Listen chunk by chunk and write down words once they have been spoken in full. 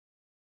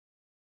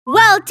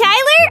Well,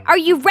 Tyler, are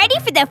you ready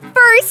for the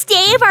first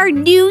day of our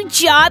new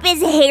job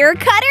as hair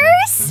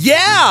cutters?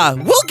 Yeah,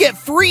 we'll get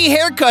free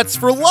haircuts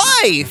for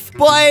life.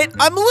 But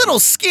I'm a little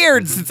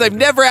scared since I've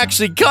never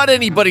actually cut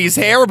anybody's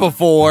hair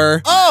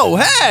before.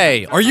 Oh,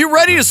 hey, are you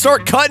ready to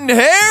start cutting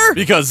hair?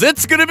 Because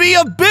it's gonna be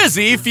a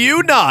busy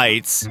few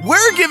nights.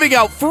 We're giving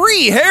out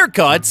free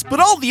haircuts,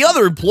 but all the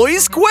other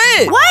employees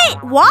quit.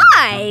 What?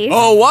 Why?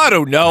 Oh, I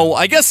don't know.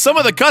 I guess some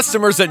of the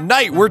customers at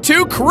night were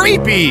too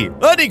creepy.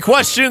 Any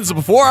questions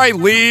before I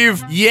leave?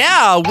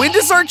 Yeah, when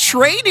does our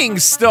training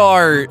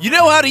start? You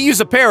know how to use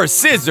a pair of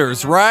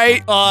scissors,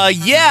 right?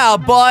 Yeah,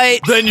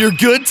 but then you're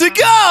good to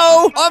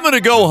go. I'm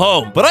gonna go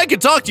home, but I can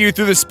talk to you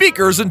through the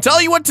speakers and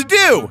tell you what to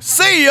do.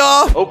 See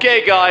ya.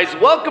 Okay, guys,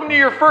 welcome to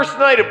your first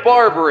night of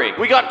barbering.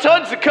 We got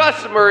tons of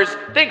customers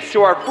thanks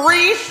to our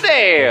free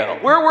sale.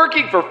 We're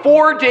working for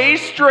 4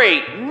 days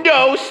straight,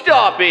 no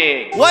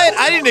stopping. What?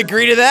 I didn't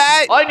agree to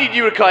that. I need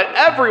you to cut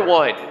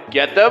everyone.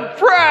 Get them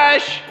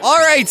fresh. All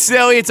right,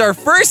 Zoe, it's our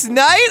first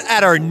night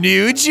at our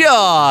new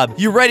job.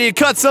 You ready to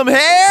cut some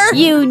hair?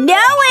 You know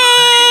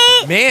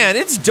it! Man,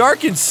 it's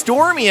dark and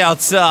stormy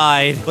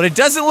outside, but it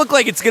doesn't look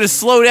like it's gonna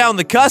slow down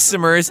the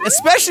customers,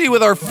 especially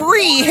with our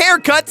free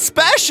haircut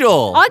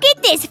special. I'll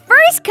get this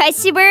first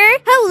customer.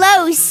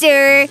 Hello,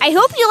 sir. I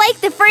hope you like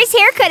the first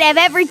haircut I've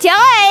ever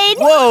done.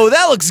 Whoa,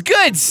 that looks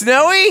good,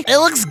 Snowy. It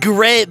looks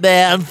great,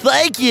 man.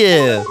 Thank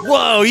you.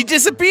 Whoa, he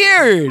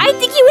disappeared. I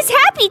think he was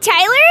happy,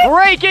 Tyler.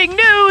 Breaking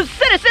news,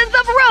 citizens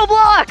of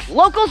Roblox!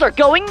 Locals are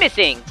going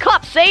missing.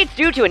 Cops say it's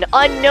due to an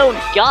unknown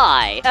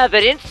guy.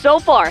 Evidence so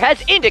far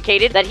has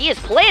indicated that he is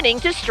planning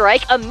to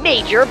strike a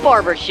major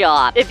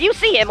barbershop. If you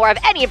see him or have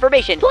any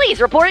information,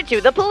 please report it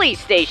to the police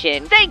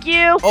station. Thank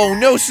you. Oh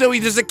no, Zoe,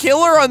 there's a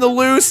killer on the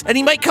loose, and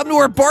he might come to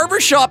our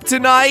barbershop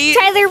tonight.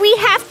 Tyler, we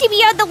have to be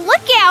on the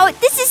lookout.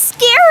 This is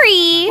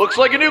scary. Looks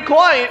like a new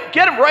client.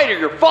 Get him right or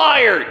you're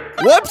fired.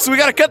 Whoops, we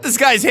gotta cut this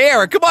guy's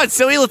hair. Come on,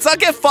 Zoe, let's not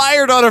get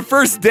fired on our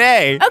first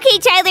day. Okay,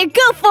 Tyler,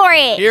 go for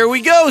it. Here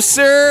we go,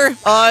 sir.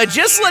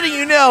 Just letting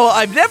you know,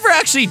 I've never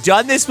actually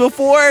done this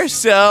before,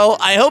 so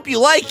I hope you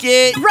like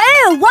it.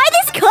 Bro, why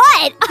this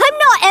cut? I'm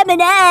not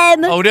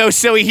Eminem. Oh no,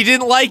 Zoe, he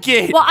didn't like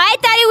it. Well, I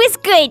thought it was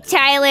good,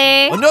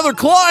 Tyler. Another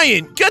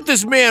client. Get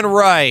this man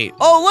right.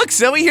 Oh, look,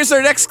 Zoe, here's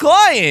our next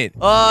client.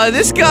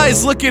 This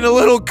guy's looking a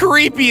little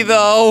creepy,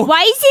 though.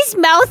 Why is his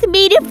mouth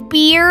made of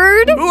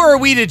beard? Who are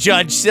we to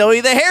judge,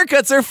 Zoe? The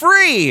haircuts are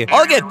free.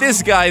 I'll get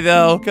this guy,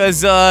 though,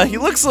 because he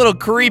looks a little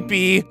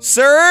creepy.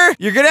 Sir,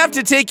 you're gonna have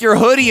to take your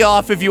hoodie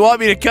off if you want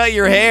me to cut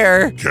your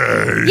hair.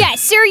 Okay. Yeah,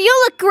 sir,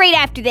 you'll look great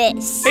after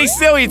this. Hey,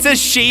 Zoe, it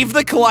says shave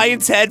the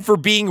client's head for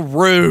being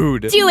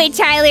rude. Do it,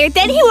 Tyler.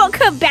 Then he won't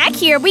come back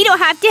here. We don't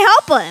have to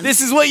help him.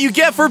 This is what you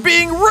get for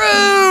being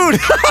rude.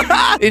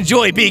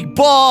 Enjoy being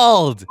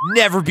bald.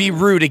 Never be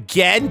rude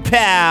again,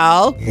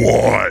 pal.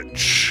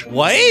 Watch.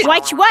 What?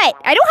 Watch what?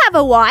 I don't have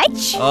a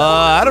watch.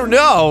 I don't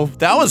know.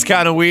 That was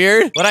kind of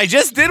weird. But I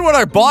just did what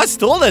our boss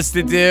told us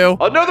to do.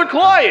 Another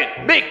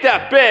client. Make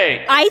that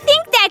bang. I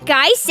think that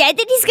guy said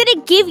that he's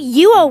gonna give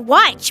you a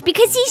watch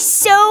because he's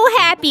so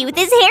happy with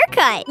his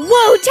haircut.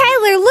 Whoa,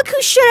 Tyler, look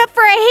who showed up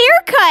for a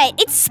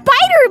haircut. It's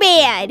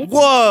Spider-Man.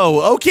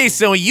 Whoa. Okay,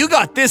 so you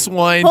got this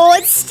one.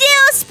 Hold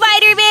still,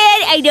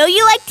 Spider-Man. I know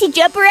you like to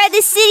jump around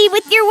the city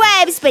with your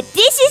webs, but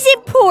this is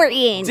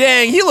important.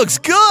 Dang, he looks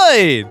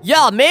good.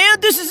 Yeah, man,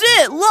 this is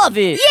it. Love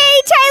it.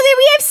 Yay, Tyler,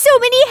 we have so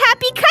many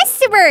happy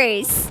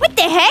customers. What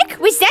the heck?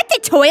 Was that the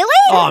toilet?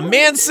 Aw,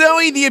 man,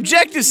 Zoe, the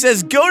objective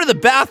says go to the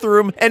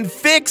bathroom and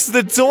fix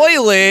the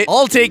toilet.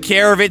 I'll take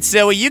care of it,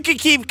 Zoe. You can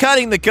keep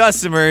cutting the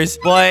customers,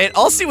 but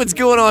I'll see what's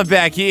going on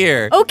back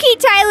here. Okay,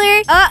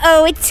 Tyler.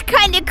 Uh-oh, it's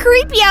kind of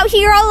creepy out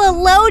here all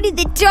alone in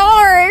the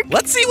dark.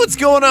 Let's see what's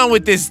going on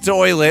with this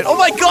toilet. Oh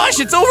my gosh,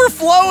 it's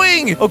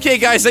overflowing. Okay,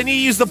 guys, I need to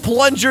use the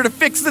plunger to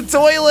fix the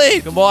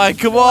toilet. Come on,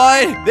 come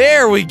on.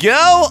 There we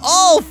go.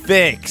 All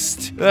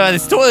fixed.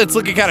 This toilet's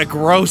looking kind of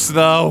gross,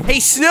 though. Hey,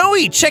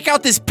 Snowy, check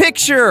out this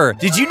picture.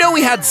 Did you know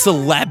we had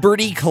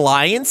celebrity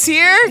clients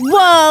here?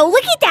 Whoa,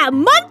 look at that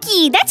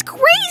monkey. That's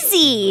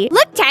crazy.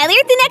 Look, Tyler,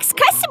 the next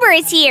customer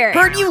is here.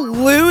 Heard you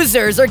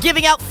losers are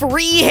giving out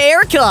free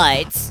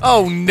haircuts.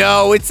 Oh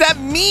no, it's that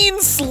mean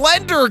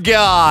slender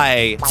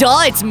guy.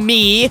 Duh, it's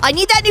me. I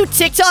need that new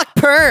TikTok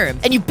perm,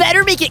 and you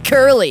better make it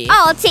curly.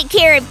 I'll take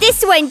care of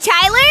this one,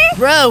 Tyler.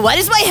 Bro, why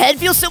does my head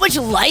feel so much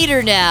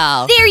lighter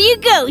now? There you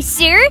go,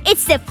 sir.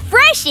 It's the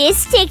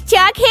freshest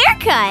TikTok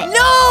haircut.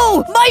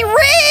 No! My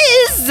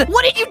Riz!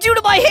 What did you do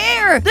to my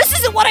hair? This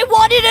isn't what I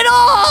wanted at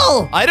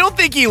all! I don't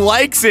think he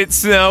likes it,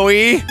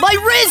 Snowy. My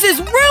Riz is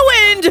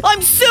ruined!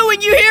 I'm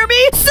suing, you hear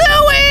me?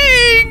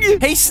 Suing!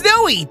 Hey,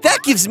 Snowy, that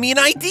gives me an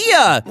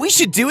idea. We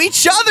should do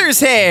each other's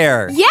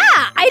hair. Yeah,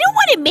 I don't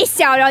want to miss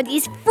out on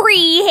these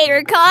free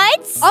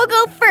haircuts. I'll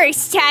go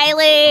first,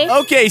 Tyler.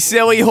 Okay,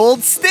 Snowy,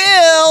 hold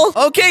still.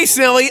 Okay,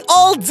 Snowy,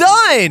 all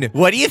done.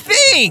 What do you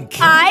think?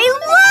 I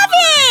love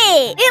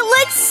it! It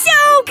looks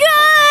so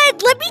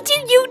good! Let me do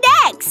you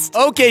next. best.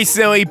 Okay,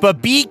 Snowy,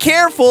 but be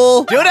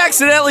careful. Don't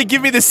accidentally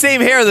give me the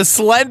same hair the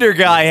slender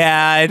guy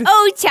had.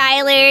 Oh,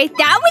 Tyler,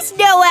 that was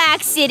no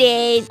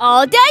accident.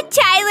 All done,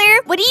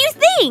 Tyler. What do you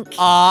think?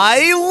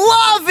 I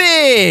love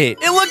it.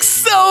 It looks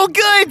so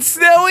good,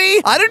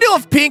 Snowy. I don't know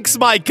if pink's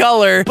my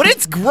color, but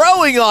it's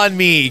growing on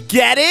me.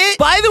 Get it?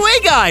 By the way,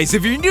 guys,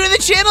 if you're new to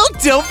the channel,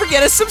 don't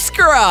forget to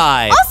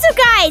subscribe. Also,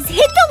 guys,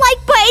 hit the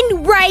like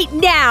button right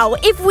now.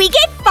 If we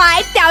get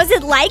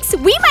 5,000 likes,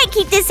 we might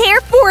keep this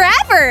hair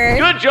forever.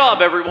 Good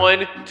job,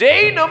 everyone.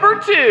 Day number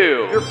 2.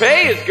 Your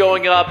pay is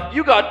going up.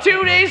 You got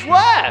 2 days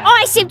left.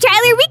 Awesome,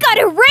 Tyler. We got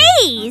a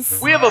raise.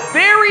 We have a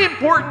very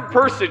important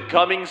person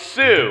coming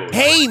soon.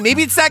 Hey,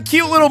 maybe it's that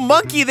cute little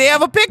monkey they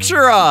have a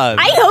picture of.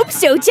 I hope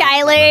so,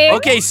 Tyler.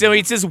 Okay, so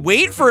it says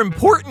wait for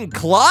important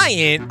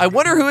client. I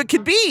wonder who it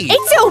could be.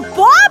 It's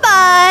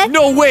Obama.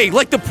 No way,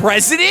 like the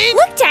president?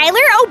 Look, Tyler,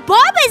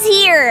 Obama's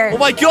here. Oh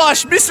my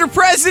gosh, Mr.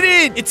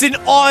 President! It's an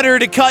honor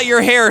to cut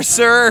your hair,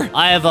 sir.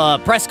 I have a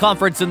press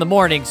conference in the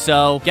morning,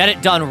 so get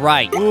it done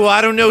right. Ooh,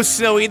 I don't know,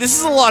 Snowy. This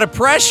is a lot of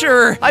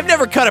pressure. I've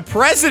never cut a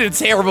president's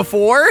hair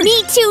before.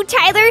 Me too,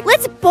 Tyler.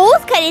 Let's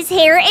both cut his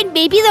hair and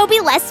maybe there'll be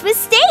less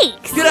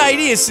mistakes. Good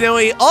idea,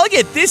 Snowy. I'll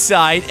get this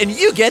side and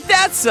you get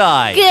that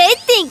side. Good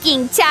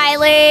thinking,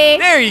 Tyler.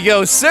 There you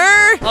go,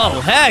 sir.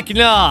 Oh, heck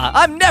nah.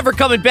 I'm never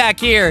coming back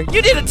here.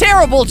 You did a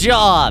terrible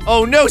job.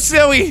 Oh no,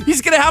 Snowy.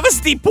 He's gonna have us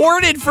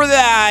deported for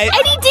that.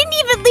 And he didn't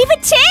even leave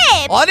a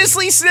tip.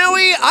 Honestly,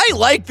 Snowy, I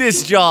like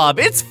this job.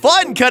 It's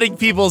fun cutting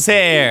people's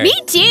hair. Me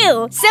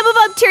too. Some of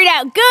them turned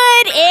out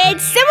good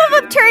and some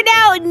of them turned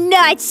out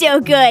not so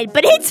good,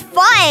 but it's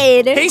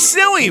fun. Hey,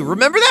 Snowy,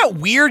 remember that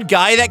weird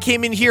guy that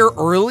came in here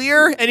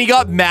earlier and he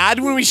got mad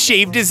when we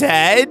shaved his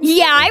head?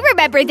 Yeah, I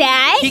remember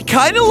that. He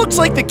kind of looks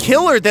like the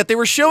killer that they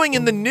were showing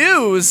in the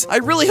news. I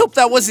really hope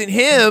that wasn't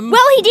him.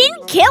 Well, he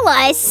didn't kill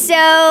us,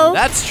 so...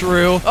 That's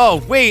true.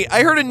 Oh, wait,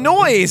 I heard a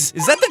noise.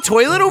 Is that the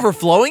toilet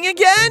overflowing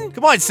again?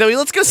 Come on, Zoe,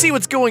 let's go see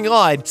what's going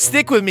on.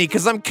 Stick with me,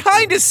 because I'm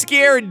kind of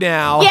scared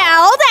now. Yeah,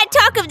 all that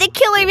talk of the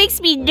killer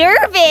makes me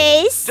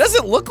nervous.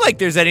 Doesn't look like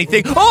there's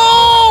anything.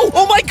 Oh!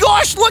 Oh my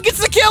gosh, look,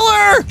 it's the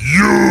killer!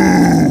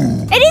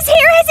 And his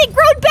hair hasn't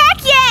grown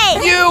back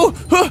yet. You!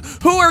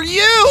 Who are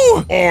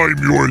you? I'm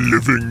your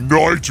living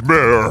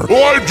nightmare.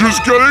 I'm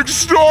just getting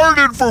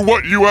started for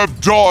what you have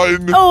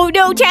done. Oh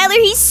no, Tyler,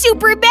 he's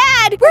super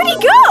bad. Where'd he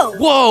go?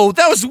 Whoa,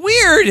 that was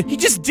weird. He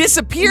just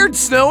disappeared,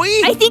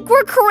 Snowy. I think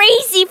we're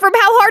crazy from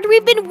how hard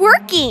we've been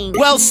working.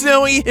 Well,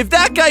 Snowy, if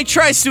that guy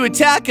tries to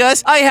attack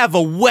us, I have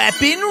a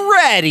weapon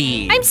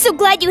ready. I'm so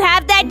glad you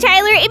have that,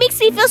 Tyler. It makes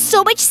me feel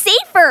so much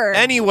safer.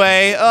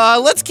 Anyway,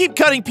 let's keep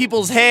cutting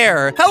people's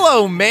hair.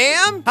 Hello,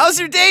 ma'am. How's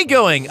your day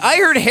going? I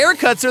heard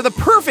haircuts are the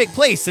perfect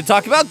place to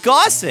talk about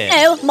gossip.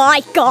 Oh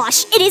my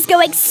gosh, it is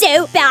going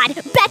so bad.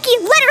 Becky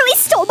literally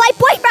stole my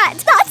boyfriend.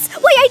 That's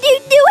why I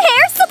need new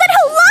hair so that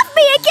he'll love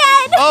me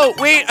again. Oh,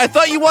 wait, I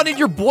thought you wanted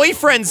your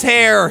boyfriend's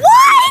hair.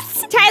 What?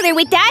 Tyler,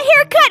 with that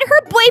haircut,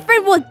 her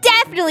boyfriend will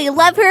definitely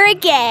love her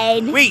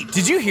again. Wait,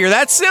 did you hear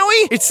that,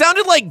 Snowy? It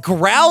sounded like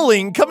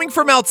growling coming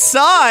from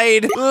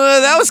outside.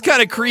 That was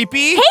kind of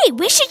creepy. Hey,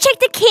 we should check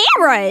the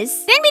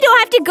cameras. Then we don't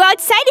have to go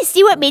outside to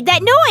see what made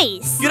that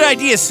noise. Good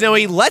idea,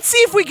 Snowy. Let's see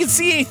if we can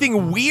see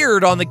anything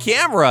weird on the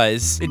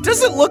cameras. It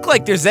doesn't look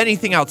like there's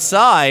anything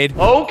outside.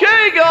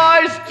 Okay,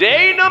 guys,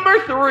 day number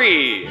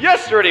 3.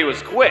 Yesterday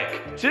was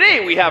quick.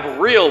 Today we have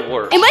real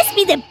work. It must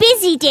be the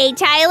busy day,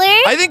 Tyler.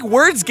 I think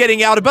word's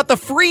getting out about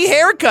the free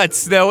haircuts,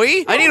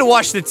 Snowy. I need to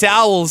wash the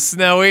towels,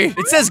 Snowy.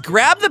 It says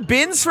grab the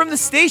bins from the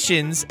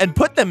stations and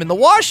put them in the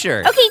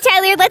washer. Okay,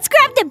 Tyler, let's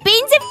grab the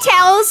bins of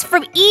towels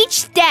from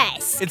each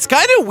desk. It's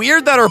kind of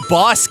weird that our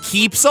boss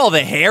keeps all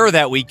the hair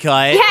that we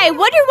cut. Yeah, I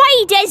wonder why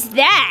he does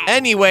that.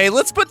 Anyway,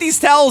 let's put these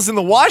towels in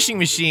the washing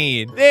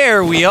machine.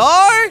 There we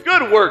are.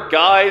 Good work,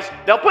 guys.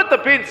 Now put the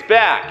bins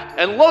back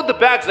and load the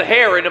bags of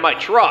hair into my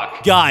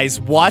truck. Guys,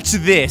 watch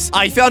this.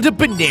 I found a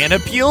banana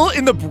peel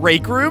in the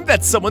break room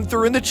that someone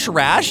threw in the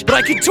trash, but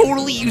I can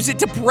totally use it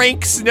to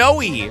prank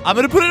Snowy. I'm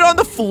gonna put it on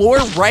the floor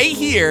right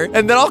here,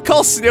 and then I'll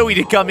call Snowy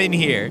to come in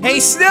here. Hey,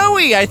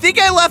 Snowy, I think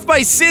I left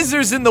my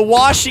scissors in the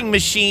washing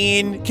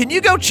machine. Can you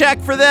go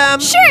check for them?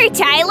 Sure,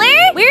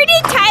 Tyler. Where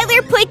did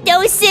Tyler put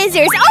those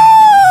scissors?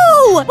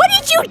 Oh! What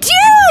did you do?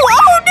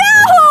 Oh,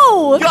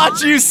 no!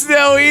 Got you,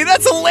 Snowy.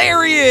 That's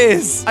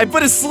hilarious. I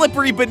put a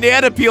slippery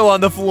banana peel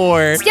on the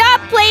floor.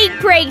 Stop playing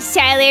pranks,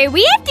 Tyler.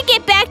 We have to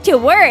get back to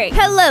work.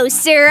 Hello,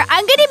 sir.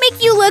 I'm gonna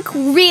make you look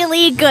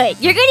really good.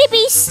 You're gonna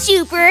be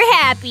super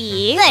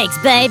happy. Thanks,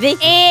 baby.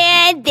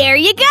 And there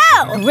you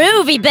go.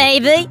 Groovy,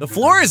 baby. The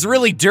floor is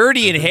really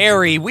dirty and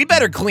hairy. We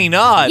better clean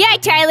up. Yeah,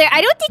 Tyler,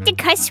 I don't think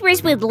the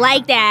customers would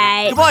like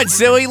that. Come on,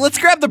 Zoe. Let's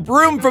grab the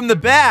broom from the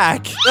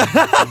back.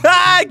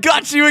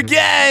 Got you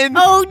again.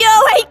 Oh no,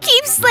 I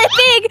keep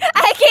slipping.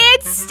 I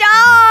can't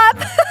stop.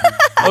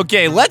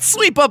 Okay, let's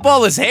sweep up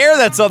all this hair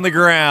that's on the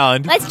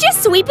ground. Let's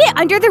just sweep it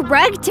under the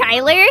rug,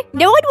 Tyler.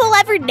 No one will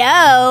ever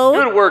know.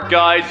 Good work,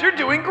 guys. You're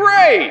doing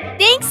great.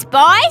 Thanks,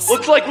 boss.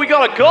 Looks like we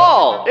got a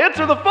call.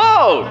 Answer the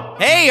phone.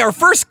 Hey, our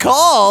first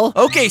call.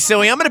 Okay,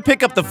 Zoe, I'm gonna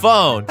pick up the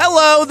phone.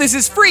 Hello, this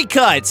is Free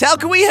Cuts. How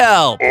can we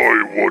help?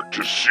 I want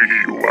to see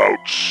you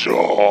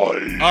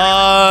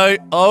outside.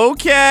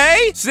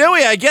 Okay.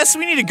 Zoe, I guess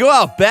we need to go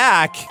out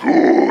back.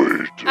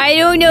 Good. I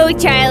don't know,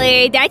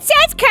 Tyler. That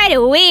sounds kind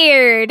of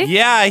weird.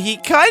 Yeah, he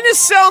kind of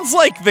sounds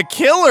like the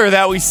killer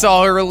that we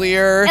saw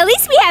earlier. At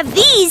least we have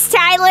these,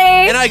 Tyler.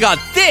 And I got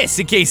this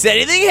in case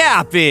anything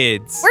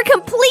happens. We're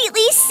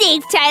completely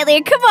safe, Tyler.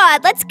 Come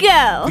on, let's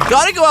go. We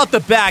gotta go out the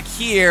back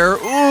here.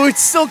 Ooh,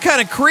 it's still kind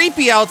of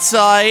creepy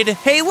outside.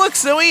 Hey, look,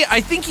 Zoe,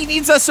 I think he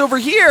needs us over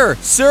here.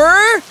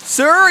 Sir?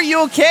 Sir, are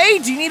you okay?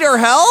 Do you need our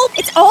help?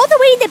 It's all the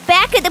way in the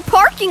back of the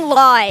parking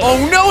lot.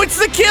 Oh no, it's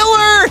the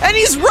killer! And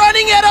he's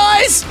running at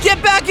us!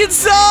 Get back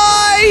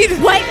inside!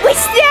 What was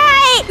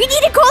that? We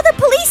need to call the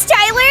police,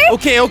 Tyler.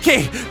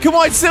 Okay. Come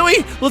on,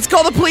 Zoe. Let's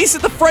call the police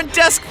at the front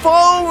desk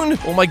phone.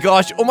 Oh my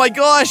gosh.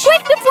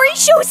 Quick, before he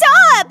shows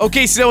up.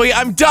 Okay, Zoe,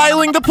 I'm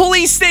dialing the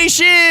police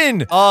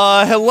station.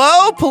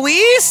 Hello?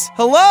 Police?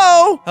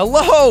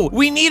 Hello?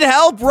 We need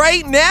help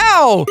right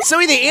now.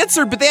 Zoe, they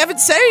answered, but they haven't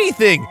said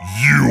anything.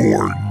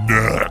 You're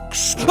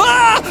next.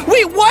 Ah!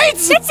 Wait, what?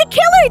 That's the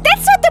killer.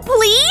 That's not the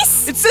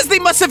police. It says they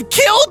must have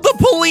killed the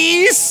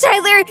police.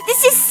 Tyler,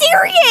 this is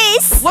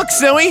serious. Look,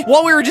 Zoe,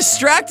 while we were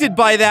distracted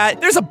by that,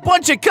 there's a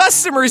bunch of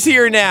customers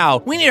here now.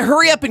 We need to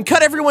hurry up and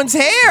cut everyone's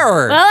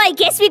hair. Well, I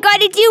guess we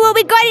gotta do what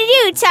we gotta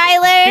do,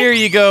 Tyler. Here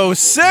you go,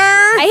 sir.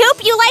 I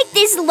hope you like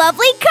this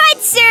lovely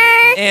cut,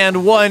 sir.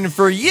 And one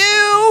for you.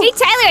 Hey,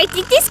 Tyler, I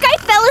think this guy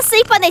fell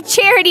asleep on the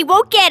chair and he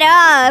won't get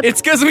up.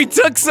 It's because we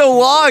took so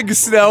long,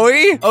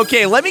 Snowy.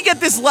 Okay, let me get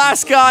this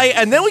last guy,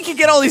 and then we can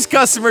get all these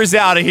customers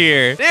out of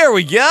here. There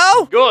we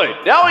go. Good.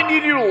 Now I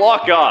need you to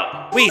lock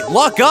up. Wait,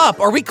 lock up?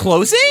 Are we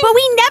closing? But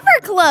we never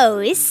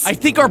close. I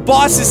think our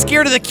boss is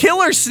scared of the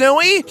killer,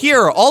 Snowy.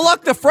 Here, I'll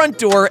lock the front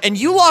door, and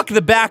you lock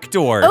the back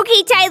door.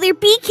 Okay, Tyler,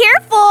 be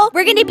careful.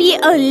 We're gonna be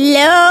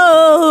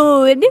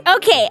alone.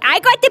 Okay, I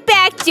got the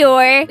back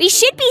door. We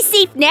should be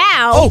safe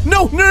now. Oh,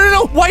 no.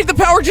 Why did the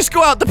power just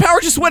go out? The power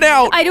just went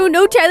out. I don't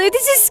know, Tyler.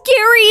 This is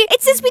scary.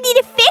 It says we need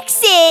to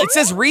fix it. It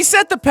says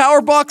reset the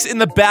power box in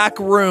the back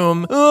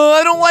room.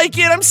 I don't like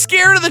it. I'm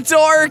scared of the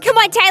dark. Come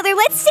on, Tyler.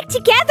 Let's stick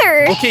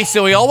together. Okay,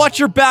 Zoe, I'll watch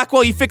your back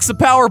while you fix the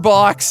power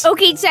box.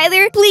 Okay,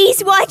 Tyler.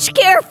 Please watch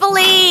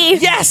carefully.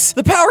 Yes,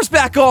 the power's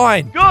back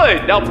on.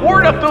 Good. Now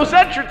board up those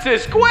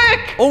entrances,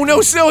 quick. Oh,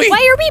 no, Zoe.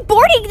 Why are we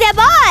boarding them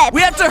up?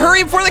 We have to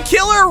hurry before the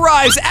killer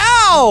arrives.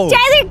 Ow!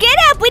 Tyler, get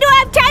up. We don't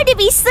have time to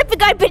be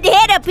slipping on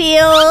banana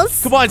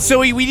peels. Come on,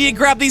 Zoe, we need to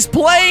grab these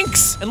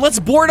planks and let's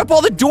board up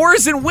all the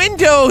doors and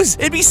windows.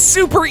 It'd be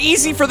super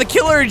easy for the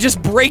killer to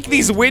just break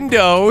these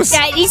windows.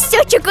 That is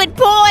such a good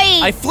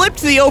point. I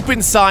flipped the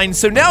open sign,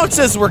 so now it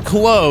says we're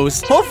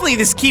closed. Hopefully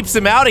this keeps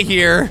them out of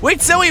here.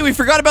 Wait, Zoe, we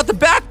forgot about the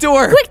back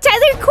door. Quick,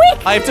 Tyler,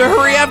 quick. I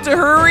have to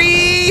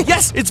hurry.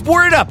 Yes, it's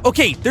boarded up.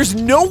 Okay, there's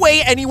no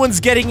way anyone's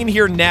getting in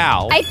here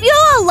now. I feel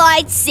a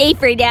lot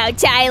safer now,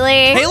 Tyler.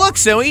 Hey, look,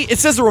 Zoe, it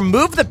says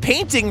remove the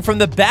painting from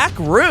the back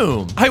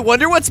room. I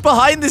wonder what's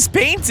behind this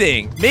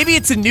painting. Maybe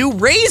it's a new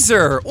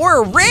razor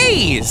or a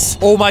raise.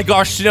 Oh my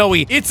gosh,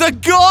 Snowy, it's a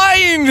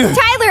gun!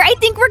 Tyler, I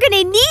think we're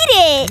gonna need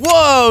it.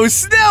 Whoa,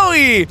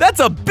 Snowy, that's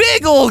a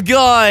big old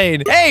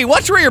gun. Hey,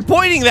 watch where you're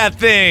pointing that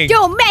thing.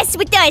 Don't mess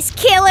with us,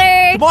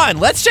 killer. Come on,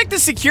 let's check the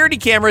security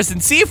cameras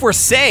and see if we're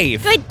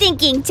safe. Good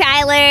thinking,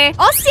 Tyler.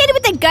 I'll stand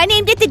with a gun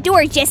aimed at the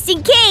door just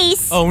in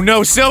case. Oh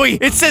no, Zoe,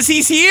 it says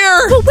he's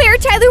here. But where,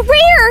 Tyler,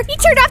 where? He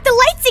turned off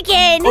the lights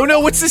again. Oh no,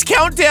 what's this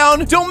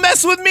countdown? Don't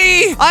mess with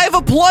me. I have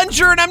a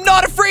plunger and I'm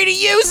not afraid to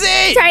use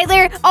it.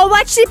 Tyler, I'll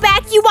watch the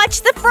back, you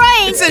watch the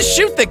front. It says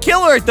shoot the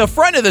killer at the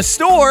front of the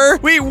store.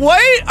 Wait,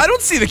 what? I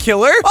don't see the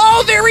killer.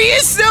 Oh, there he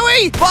is,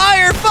 Zoe.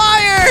 Fire.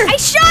 I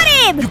shot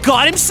him. You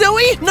got him,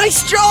 Zoe?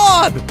 Nice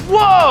job.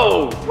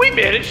 Whoa, we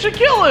managed to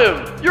kill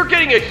him. You're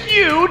getting a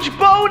huge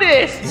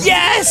bonus.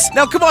 Yes.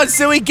 Now come on,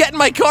 Zoe, get in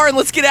my car and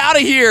let's get out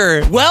of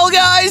here. Well,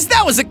 guys,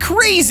 that was a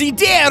crazy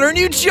day on our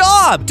new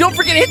job. Don't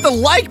forget to hit the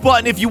like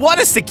button if you want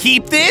us to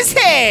keep this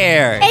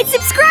hair. And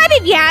subscribe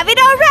if you haven't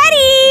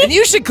already. And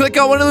you should click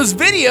on one of those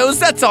videos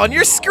that's on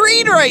your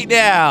screen right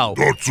now.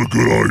 That's a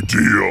good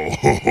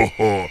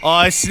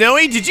idea.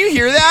 Snowy, did you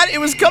hear that? It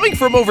was coming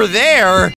from over there.